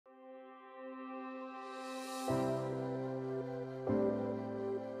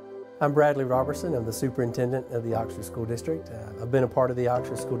I'm Bradley Roberson. I'm the superintendent of the Oxford School District. I've been a part of the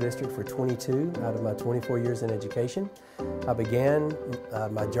Oxford School District for 22 out of my 24 years in education. I began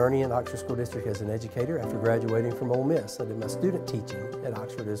my journey in the Oxford School District as an educator after graduating from Ole Miss. I did my student teaching at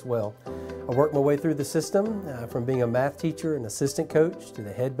Oxford as well. I worked my way through the system from being a math teacher and assistant coach to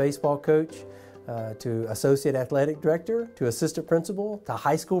the head baseball coach to associate athletic director to assistant principal to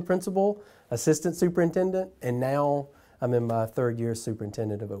high school principal, assistant superintendent, and now I'm in my third year as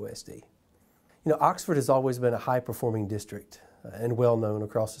superintendent of OSD. You know, Oxford has always been a high-performing district and well-known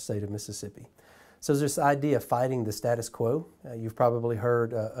across the state of Mississippi. So there's this idea of fighting the status quo. You've probably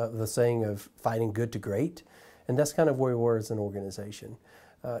heard of the saying of fighting good to great, and that's kind of where we were as an organization.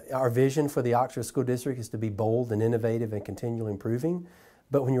 Our vision for the Oxford School District is to be bold and innovative and continually improving,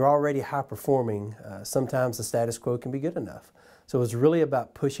 but when you're already high-performing, sometimes the status quo can be good enough. So it's really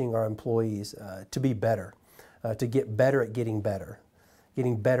about pushing our employees to be better. To get better at getting better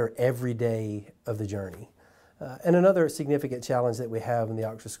every day of the journey. And another significant challenge that we have in the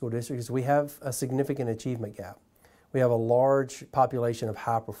Oxford School District is we have a significant achievement gap. We have a large population of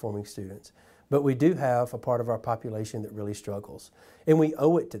high-performing students, but we do have a part of our population that really struggles. And we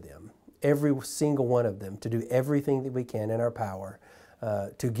owe it to them, every single one of them, to do everything that we can in our power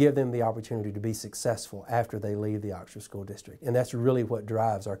to give them the opportunity to be successful after they leave the Oxford School District. And that's really what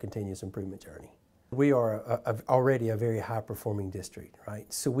drives our continuous improvement journey. We are already a very high-performing district,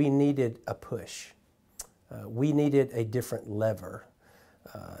 right? So we needed a push. We needed a different lever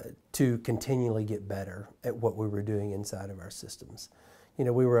to continually get better at what we were doing inside of our systems. You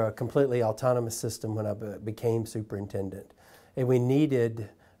know, we were a completely autonomous system when I became superintendent, and we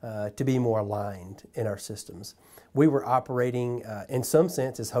needed to be more aligned in our systems. We were operating, in some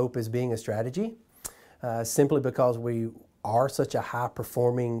sense, as hope as being a strategy, simply because we are such a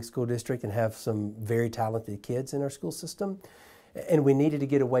high-performing school district and have some very talented kids in our school system. And we needed to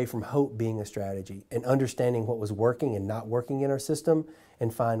get away from hope being a strategy and understanding what was working and not working in our system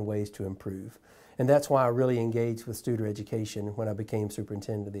and find ways to improve. And that's why I really engaged with student education when I became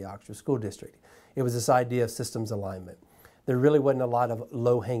superintendent of the Oxford School District. It was this idea of systems alignment. There really wasn't a lot of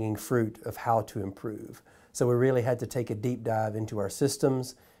low-hanging fruit of how to improve. So we really had to take a deep dive into our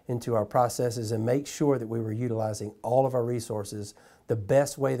systems, into our processes, and make sure that we were utilizing all of our resources the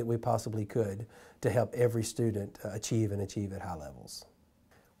best way that we possibly could to help every student achieve at high levels.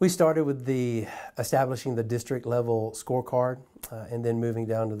 We started with establishing the district level scorecard and then moving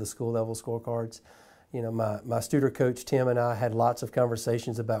down to the school level scorecards. You know, my student coach Tim and I had lots of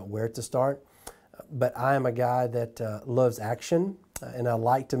conversations about where to start, but I am a guy that loves action and I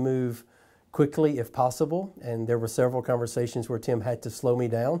like to move quickly if possible, and there were several conversations where Tim had to slow me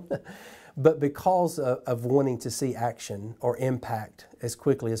down. But because of wanting to see action or impact as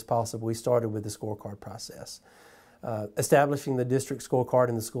quickly as possible, we started with the scorecard process. Establishing the district scorecard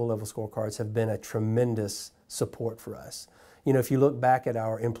and the school level scorecards have been a tremendous support for us. You know, if you look back at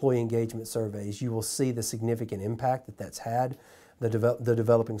our employee engagement surveys, you will see the significant impact that that's had, the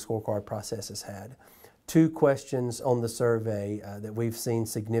developing scorecard process has had. 2 questions on the survey that we've seen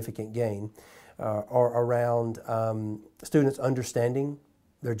significant gain are around students understanding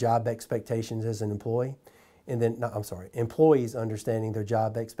their job expectations as an employee, and then, employees understanding their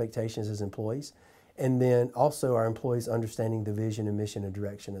job expectations as employees, and then also our employees understanding the vision and mission and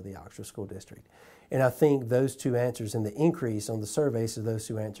direction of the Oxford School District. And I think those 2 answers and the increase on the surveys of those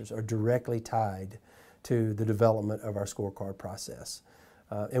 2 answers are directly tied to the development of our scorecard process.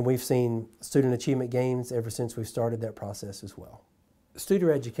 And we've seen student achievement gains ever since we started that process as well.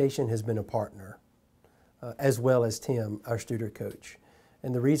 Student education has been a partner, as well as Tim, our student coach.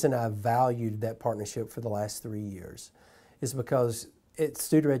 And the reason I've valued that partnership for the last 3 years is because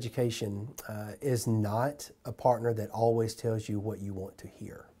student education is not a partner that always tells you what you want to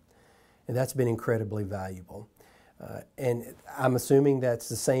hear. And that's been incredibly valuable. And I'm assuming that's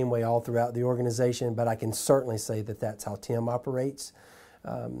the same way all throughout the organization, but I can certainly say that that's how Tim operates.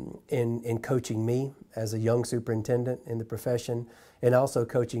 In coaching me as a young superintendent in the profession, and also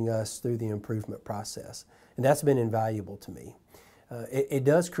coaching us through the improvement process. And that's been invaluable to me. It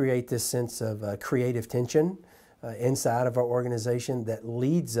does create this sense of creative tension inside of our organization that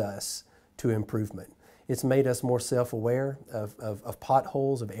leads us to improvement. It's made us more self-aware of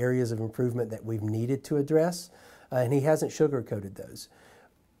potholes, of areas of improvement that we've needed to address, and he hasn't sugarcoated those.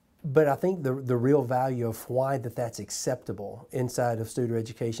 But I think the real value of why that's acceptable inside of student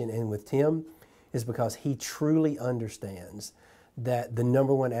education and with Tim is because he truly understands that the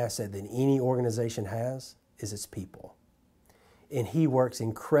 #1 asset that any organization has is its people. And he works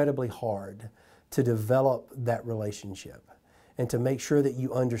incredibly hard to develop that relationship and to make sure that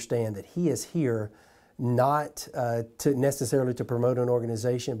you understand that he is here not necessarily to promote an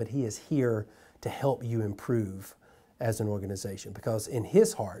organization, but he is here to help you improve as an organization, because in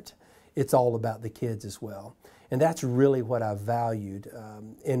his heart, it's all about the kids as well. And that's really what I valued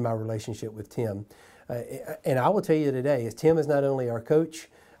in my relationship with Tim. And I will tell you today, Tim is not only our coach,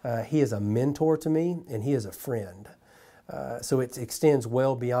 he is a mentor to me, and he is a friend. So it extends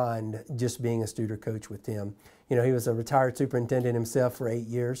well beyond just being a student coach with Tim. You know, he was a retired superintendent himself for 8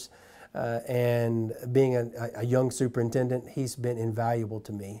 years, and being a young superintendent, he's been invaluable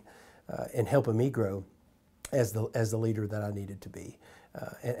to me in helping me grow as the leader that I needed to be.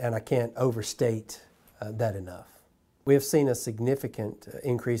 And I can't overstate that enough. We have seen a significant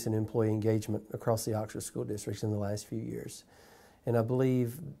increase in employee engagement across the Oxford School District in the last few years. And I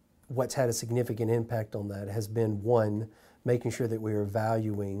believe what's had a significant impact on that has been, one, making sure that we are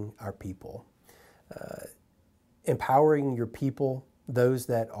valuing our people. Empowering your people, those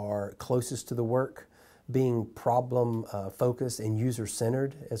that are closest to the work, being problem focused and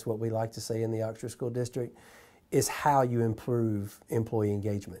user-centered, is what we like to say in the Oxford School District, is how you improve employee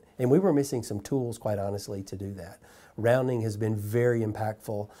engagement. And we were missing some tools, quite honestly, to do that. Rounding has been very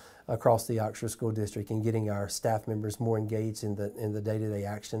impactful across the Oxford School District in getting our staff members more engaged in the day-to-day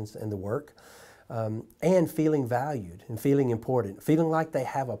actions and the work, and feeling valued and feeling important, feeling like they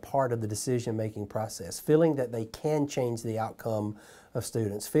have a part of the decision-making process, feeling that they can change the outcome of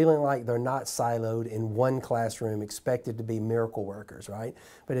students, feeling like they're not siloed in one classroom expected to be miracle workers, right?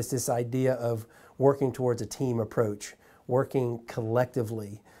 But it's this idea of working towards a team approach, working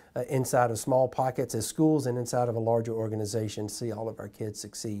collectively inside of small pockets as schools and inside of a larger organization to see all of our kids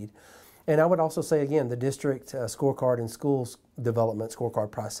succeed. And I would also say, again, the district scorecard and schools development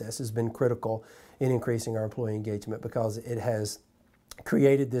scorecard process has been critical in increasing our employee engagement, because it has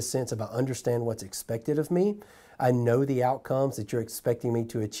created this sense of, I understand what's expected of me, I know the outcomes that you're expecting me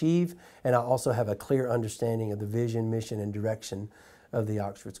to achieve, and I also have a clear understanding of the vision, mission, and direction of the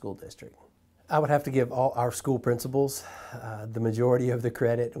Oxford School District. I would have to give all our school principals the majority of the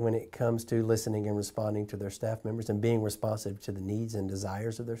credit when it comes to listening and responding to their staff members and being responsive to the needs and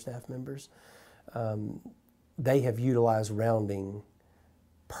desires of their staff members. They have utilized rounding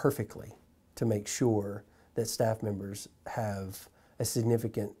perfectly to make sure that staff members have a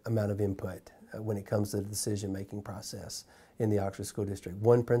significant amount of input when it comes to the decision-making process in the Oxford School District.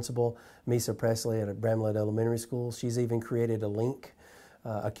 One principal, Misa Presley at Bramlett Elementary School, she's even created a link,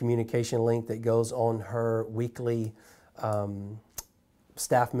 a communication link that goes on her weekly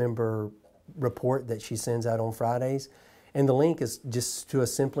staff member report that she sends out on Fridays. And the link is just to a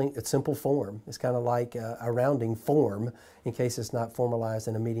simple form. It's kind of like a rounding form, in case it's not formalized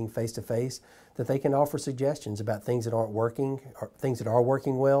in a meeting face-to-face, that they can offer suggestions about things that aren't working, or things that are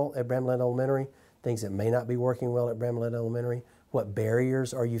working well at Bramlett Elementary, things that may not be working well at Bramlett Elementary. What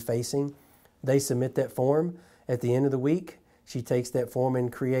barriers are you facing? They submit that form. At the end of the week, she takes that form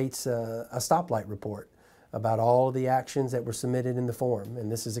and creates a stoplight report about all of the actions that were submitted in the form. And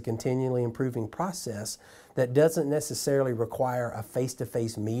this is a continually improving process that doesn't necessarily require a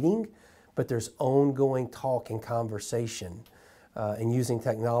face-to-face meeting, but there's ongoing talk and conversation and using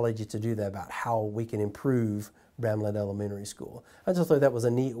technology to do that about how we can improve Bramlett Elementary School. I just thought that was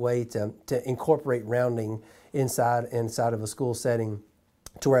a neat way to incorporate rounding inside of a school setting,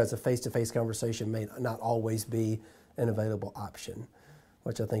 to whereas a face-to-face conversation may not always be an available option,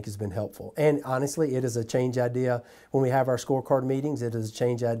 which I think has been helpful. And honestly, it is a change idea. When we have our scorecard meetings, it is a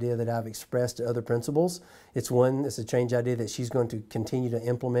change idea that I've expressed to other principals. It's a change idea that she's going to continue to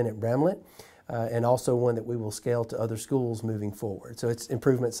implement at Bramlett, and also one that we will scale to other schools moving forward. So it's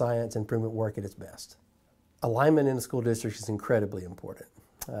improvement science, improvement work at its best. Alignment in a school district is incredibly important.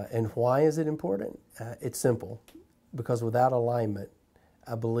 And why is it important? It's simple. Because without alignment,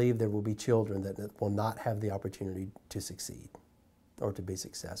 I believe there will be children that will not have the opportunity to succeed or to be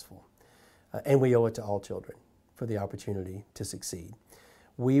successful. And we owe it to all children for the opportunity to succeed.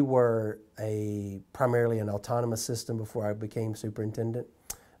 We were primarily an autonomous system before I became superintendent,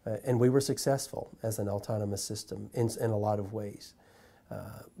 and we were successful as an autonomous system in a lot of ways.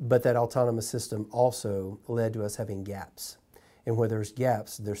 But that autonomous system also led to us having gaps. And where there's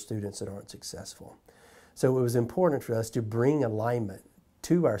gaps, there's students that aren't successful. So it was important for us to bring alignment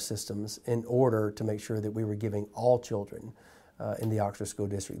to our systems in order to make sure that we were giving all children in the Oxford School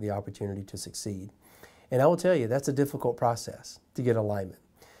District the opportunity to succeed. And I will tell you, that's a difficult process to get alignment.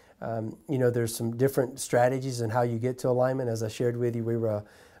 You know, there's some different strategies in how you get to alignment. As I shared with you, we were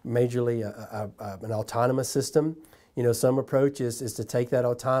majorly an autonomous system. You know, some approach is to take that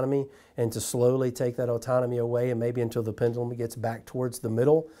autonomy and to slowly take that autonomy away, and maybe until the pendulum gets back towards the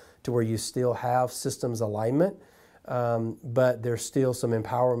middle, to where you still have systems alignment. But there's still some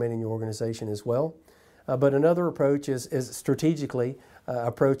empowerment in your organization as well. But another approach is strategically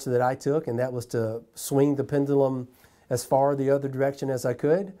approach that I took, and that was to swing the pendulum as far the other direction as I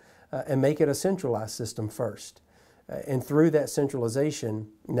could and make it a centralized system first. And through that centralization,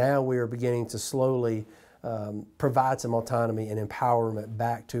 now we are beginning to slowly provide some autonomy and empowerment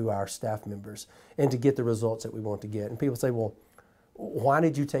back to our staff members and to get the results that we want to get. And people say, well, why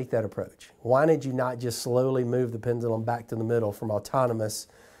did you take that approach? Why did you not just slowly move the pendulum back to the middle from autonomous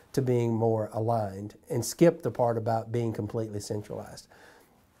to being more aligned and skip the part about being completely centralized?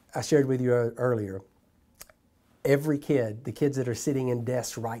 I shared with you earlier, every kid, the kids that are sitting in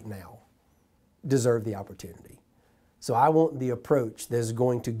desks right now, deserve the opportunity. So I want the approach that's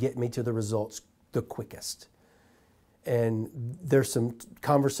going to get me to the results the quickest. And there's some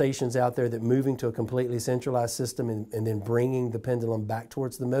conversations out there that moving to a completely centralized system and then bringing the pendulum back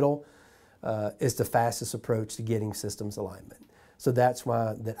towards the middle is the fastest approach to getting systems alignment. So that's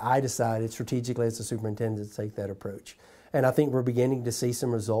why that I decided strategically as a superintendent to take that approach. And I think we're beginning to see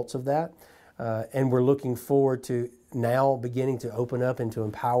some results of that. And we're looking forward to now beginning to open up and to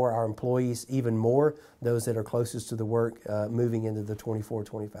empower our employees even more, those that are closest to the work, moving into the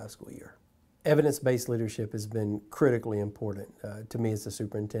 24-25 school year. Evidence-based leadership has been critically important to me as the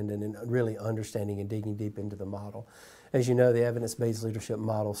superintendent in really understanding and digging deep into the model. As you know, the evidence-based leadership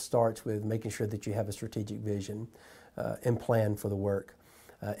model starts with making sure that you have a strategic vision and plan for the work.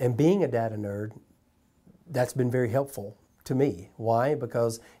 And being a data nerd, that's been very helpful to me. Why?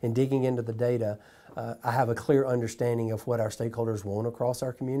 Because in digging into the data, I have a clear understanding of what our stakeholders want across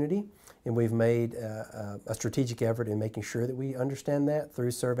our community, and we've made a strategic effort in making sure that we understand that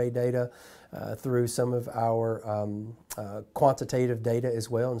through survey data, through some of our quantitative data as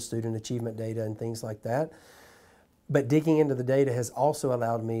well, and student achievement data and things like that. But digging into the data has also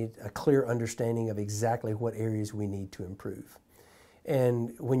allowed me a clear understanding of exactly what areas we need to improve.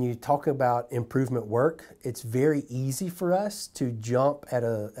 And when you talk about improvement work, it's very easy for us to jump at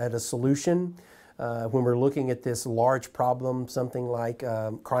a solution when we're looking at this large problem, something like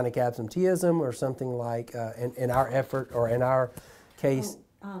chronic absenteeism or something like, in our effort or in our case.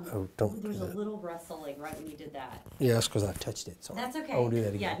 Don't There's a little rustling right when you did that. Yeah, that's because I touched it. So that's okay. I won't do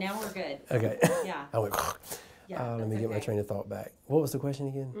that again. Yeah, now we're good. Okay. Yeah. I went, Yeah, let me get my train of thought back. What was the question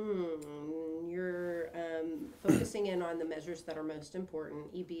again? You're focusing in on the measures that are most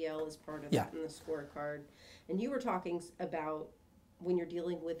important. EBL is part of that in the scorecard. And you were talking about when you're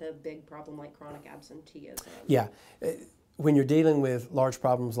dealing with a big problem like chronic absenteeism. Yeah. When you're dealing with large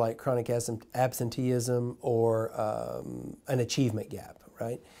problems like chronic absenteeism or an achievement gap,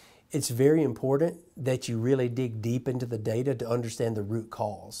 right? It's very important that you really dig deep into the data to understand the root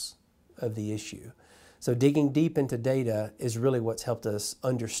cause of the issue. So digging deep into data is really what's helped us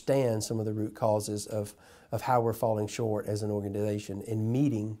understand some of the root causes of how we're falling short as an organization in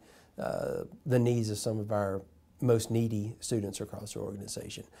meeting the needs of some of our most needy students across our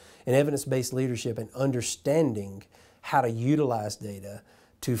organization. And evidence-based leadership and understanding how to utilize data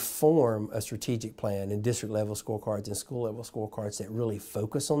to form a strategic plan and district-level scorecards and school-level scorecards that really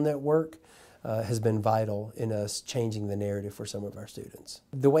focus on that work has been vital in us changing the narrative for some of our students.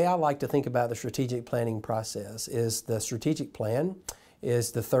 The way I like to think about the strategic planning process is the strategic plan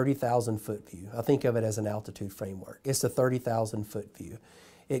is the 30,000-foot view. I think of it as an altitude framework. It's the 30,000-foot view.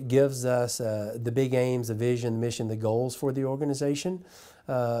 It gives us the big aims, the vision, the mission, the goals for the organization.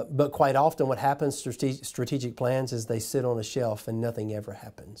 But quite often what happens to strategic plans is they sit on a shelf and nothing ever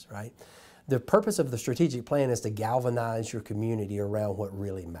happens, right? The purpose of the strategic plan is to galvanize your community around what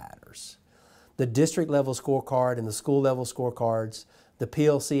really matters. The district level scorecard and the school level scorecards, the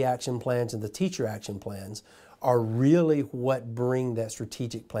PLC action plans and the teacher action plans are really what bring that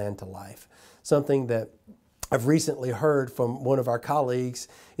strategic plan to life. Something that I've recently heard from one of our colleagues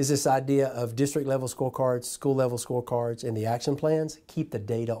is this idea of district level scorecards, school level scorecards, and the action plans keep the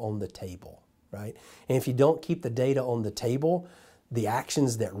data on the table, right? And if you don't keep the data on the table, the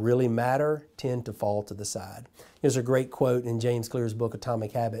actions that really matter tend to fall to the side. There's a great quote in James Clear's book,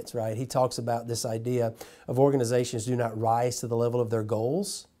 Atomic Habits, right? He talks about this idea of organizations do not rise to the level of their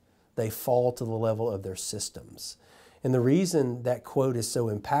goals, they fall to the level of their systems. And the reason that quote is so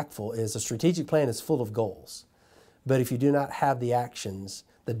impactful is a strategic plan is full of goals. But if you do not have the actions,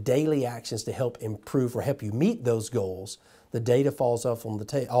 the daily actions to help improve or help you meet those goals, the data falls off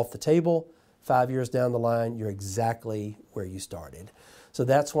the table. 5 years down the line, you're exactly where you started. So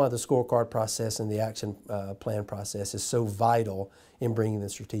that's why the scorecard process and the action plan process is so vital in bringing the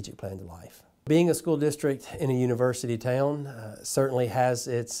strategic plan to life. Being a school district in a university town certainly has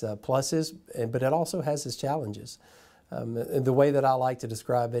its pluses, but it also has its challenges. The way that I like to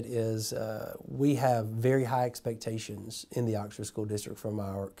describe it is we have very high expectations in the Oxford School District from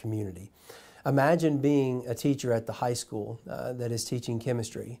our community. Imagine being a teacher at the high school that is teaching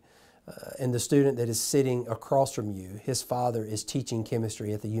chemistry, and the student that is sitting across from you, his father is teaching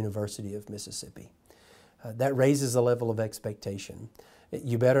chemistry at the University of Mississippi. That raises a level of expectation.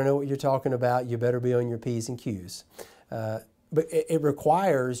 You better know what you're talking about. You better be on your P's and Q's. But it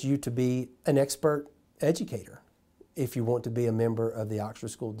requires you to be an expert educator if you want to be a member of the Oxford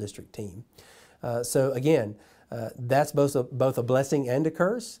School District team. So again, that's both a blessing and a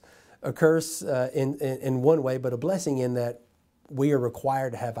curse. A curse in one way, but a blessing in that we are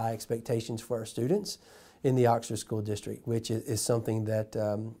required to have high expectations for our students in the Oxford School District, which is something that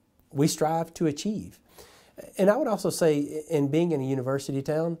we strive to achieve. And I would also say, in being in a university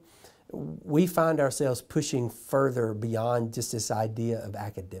town, we find ourselves pushing further beyond just this idea of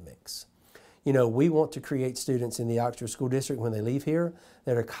academics. You know, we want to create students in the Oxford School District when they leave here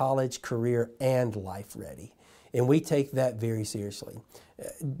that are college, career, and life ready. And we take that very seriously.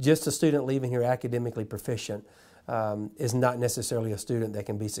 Just a student leaving here academically proficient is not necessarily a student that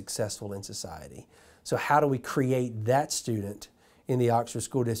can be successful in society. So how do we create that student in the Oxford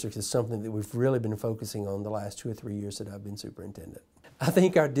School District is something that we've really been focusing on the last 2 or 3 years that I've been superintendent. I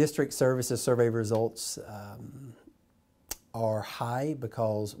think our district services survey results are high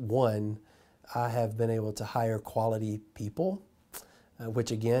because, one, I have been able to hire quality people,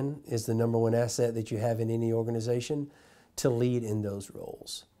 which again is the #1 asset that you have in any organization, to lead in those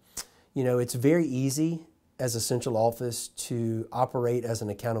roles. You know, it's very easy as a central office to operate as an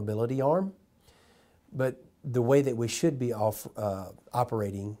accountability arm, but the way that we should be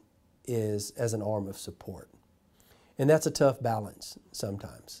operating is as an arm of support. And that's a tough balance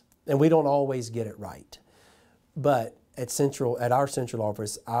sometimes. And we don't always get it right. But at our central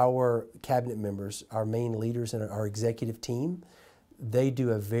office, our cabinet members, our main leaders and our executive team, they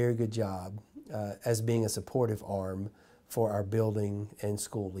do a very good job as being a supportive arm for our building and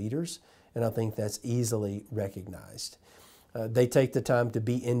school leaders. And I think that's easily recognized. They take the time to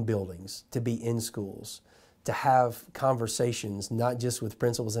be in buildings, to be in schools, to have conversations, not just with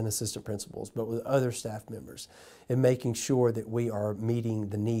principals and assistant principals, but with other staff members, and making sure that we are meeting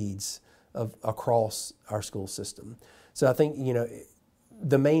the needs across our school system. So I think, you know,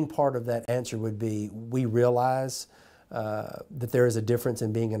 the main part of that answer would be we realize that there is a difference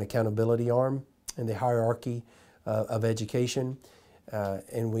in being an accountability arm in the hierarchy of education,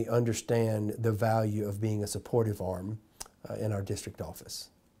 and we understand the value of being a supportive arm in our district office.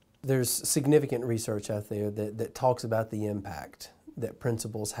 There's significant research out there that talks about the impact that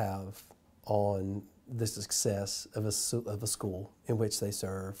principals have on the success of a school in which they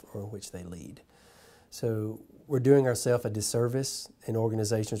serve or in which they lead. So we're doing ourselves a disservice in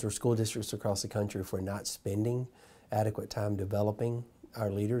organizations or school districts across the country if we're not spending adequate time developing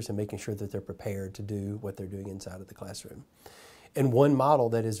our leaders and making sure that they're prepared to do what they're doing inside of the classroom. And one model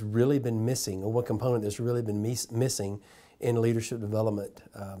that has really been missing, or one component that's really been missing in leadership development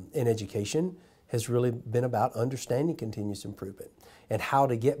in education, has really been about understanding continuous improvement and how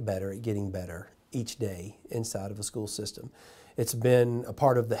to get better at getting better each day inside of a school system. It's been a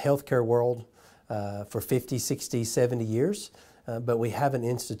part of the healthcare world for 50, 60, 70 years, but we haven't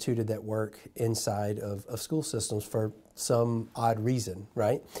instituted that work inside of school systems for some odd reason,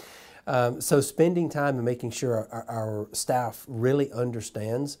 right? So spending time and making sure our staff really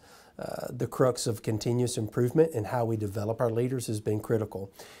understands the crux of continuous improvement and how we develop our leaders has been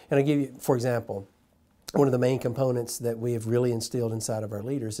critical. And I'll give you, for example, one of the main components that we have really instilled inside of our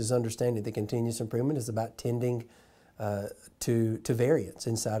leaders is understanding that continuous improvement is about tending to variance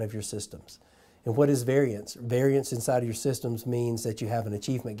inside of your systems. And what is variance? Variance inside of your systems means that you have an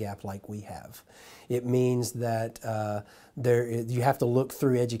achievement gap like we have. It means that you have to look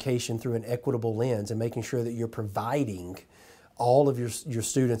through education through an equitable lens and making sure that you're providing all of your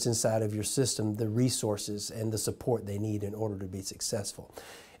students inside of your system the resources and the support they need in order to be successful.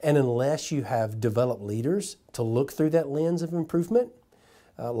 And unless you have developed leaders to look through that lens of improvement,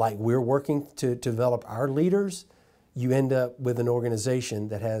 like we're working to develop our leaders, you end up with an organization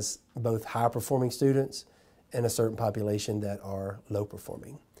that has both high-performing students and a certain population that are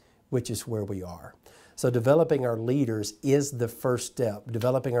low-performing, which is where we are. So developing our leaders is the first step,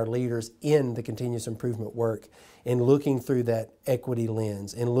 developing our leaders in the continuous improvement work and looking through that equity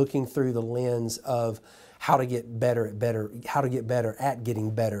lens and looking through the lens of how to get better at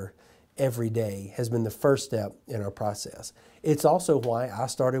getting better every day has been the first step in our process. It's also why I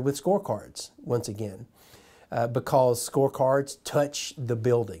started with scorecards once again. Because scorecards touch the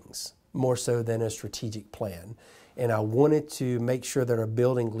buildings more so than a strategic plan. And I wanted to make sure that our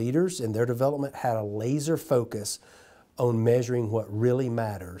building leaders and their development had a laser focus on measuring what really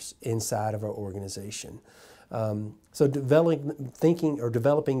matters inside of our organization. So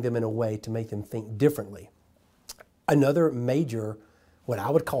developing them in a way to make them think differently. Another major, what I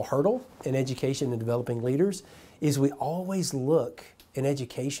would call hurdle in education and developing leaders, is we always look in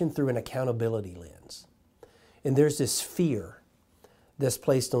education through an accountability lens. And there's this fear that's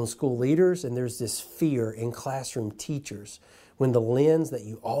placed on school leaders, and there's this fear in classroom teachers when the lens that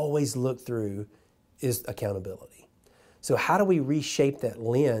you always look through is accountability. So how do we reshape that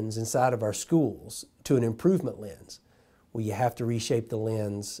lens inside of our schools to an improvement lens? Well, you have to reshape the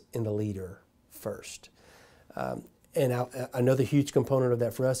lens in the leader first. Another huge component of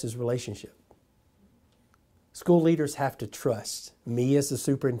that for us is relationship. School leaders have to trust me as the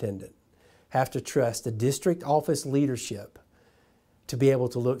superintendent, have to trust the district office leadership to be able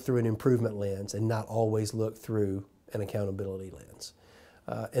to look through an improvement lens and not always look through an accountability lens.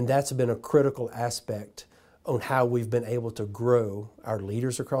 And that's been a critical aspect on how we've been able to grow our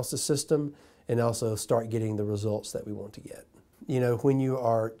leaders across the system and also start getting the results that we want to get. You know, when you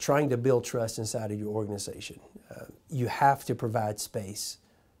are trying to build trust inside of your organization, you have to provide space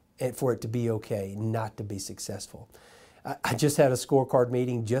for it to be okay, not to be successful. I just had a scorecard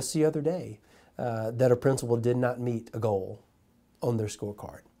meeting just the other day that a principal did not meet a goal on their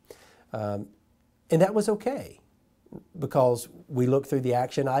scorecard. And that was okay because we looked through the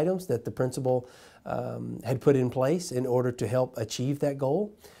action items that the principal had put in place in order to help achieve that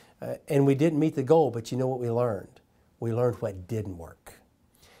goal. And we didn't meet the goal, but you know what we learned? We learned what didn't work.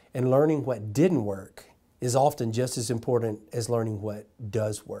 And learning what didn't work is often just as important as learning what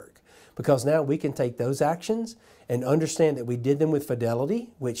does work. Because now we can take those actions and understand that we did them with fidelity,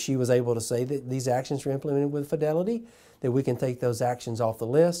 which she was able to say that these actions were implemented with fidelity, that we can take those actions off the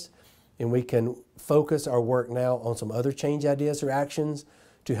list and we can focus our work now on some other change ideas or actions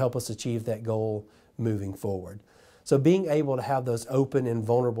to help us achieve that goal moving forward. So being able to have those open and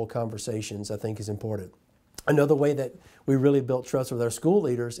vulnerable conversations, I think, is important. Another way that we really built trust with our school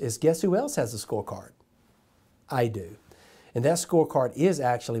leaders is, guess who else has a scorecard? I do. And that scorecard is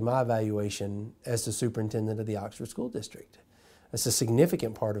actually my evaluation as the superintendent of the Oxford School District. It's a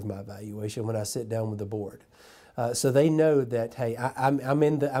significant part of my evaluation when I sit down with the board. So they know that, hey, I'm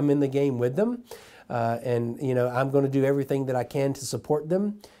in the game with them, and you know, I'm going to do everything that I can to support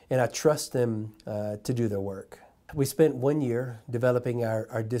them, and I trust them to do their work. We spent 1 year developing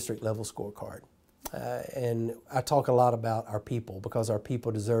our district level scorecard. And I talk a lot about our people because our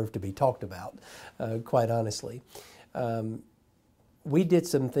people deserve to be talked about, quite honestly. We did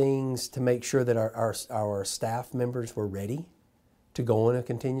some things to make sure that our staff members were ready to go on a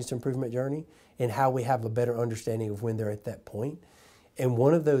continuous improvement journey and how we have a better understanding of when they're at that point. And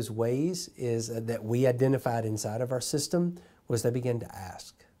one of those ways is that we identified inside of our system was they began to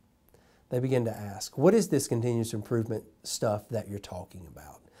ask. They began to ask, what is this continuous improvement stuff that you're talking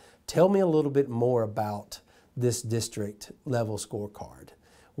about? Tell me a little bit more about this district level scorecard.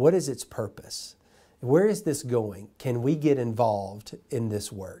 What is its purpose? Where is this going? Can we get involved in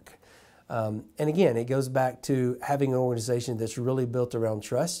this work? And again, it goes back to having an organization that's really built around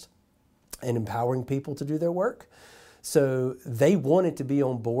trust and empowering people to do their work. So they wanted to be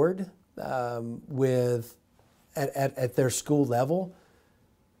on board at their school level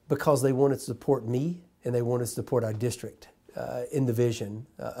because they wanted to support me and they wanted to support our district in the vision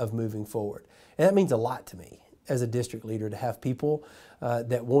of moving forward. And that means a lot to me as a district leader to have people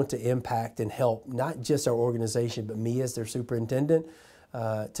that want to impact and help not just our organization but me as their superintendent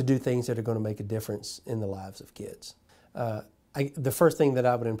to do things that are going to make a difference in the lives of kids. The first thing that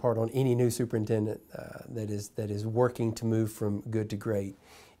I would impart on any new superintendent that is working to move from good to great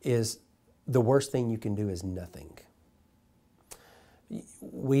is the worst thing you can do is nothing.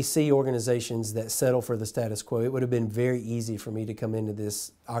 We see organizations that settle for the status quo. It would have been very easy for me to come into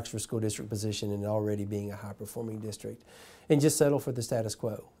this Oxford School District position and already being a high-performing district and just settle for the status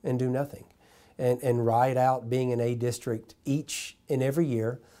quo and do nothing and ride out being an A district each and every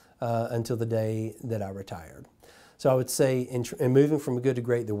year until the day that I retired. So I would say in moving from good to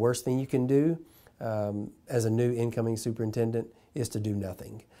great, the worst thing you can do as a new incoming superintendent is to do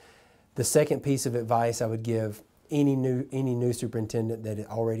nothing. The second piece of advice I would give any new superintendent that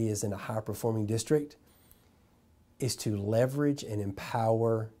already is in a high-performing district is to leverage and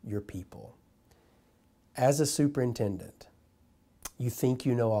empower your people. As a superintendent, you think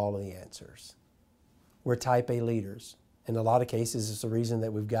you know all of the answers. We're type A leaders. In a lot of cases, it's the reason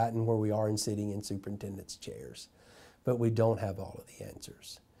that we've gotten where we are in sitting in superintendent's chairs. But we don't have all of the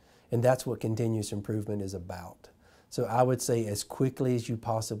answers. And that's what continuous improvement is about. So I would say as quickly as you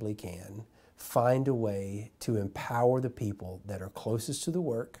possibly can, find a way to empower the people that are closest to the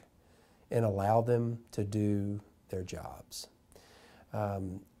work and allow them to do their jobs.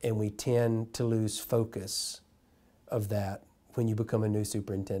 And we tend to lose focus of that when you become a new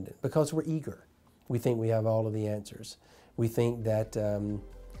superintendent because we're eager. We think we have all of the answers. We think that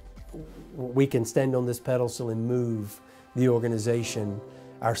we can stand on this pedestal and move the organization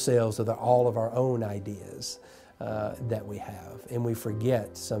ourselves with all of our own ideas that we have. And we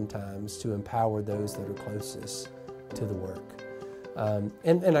forget sometimes to empower those that are closest to the work.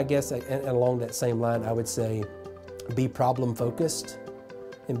 And I guess and along that same line, I would say be problem focused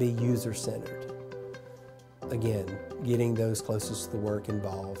and be user centered. Again, getting those closest to the work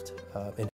involved and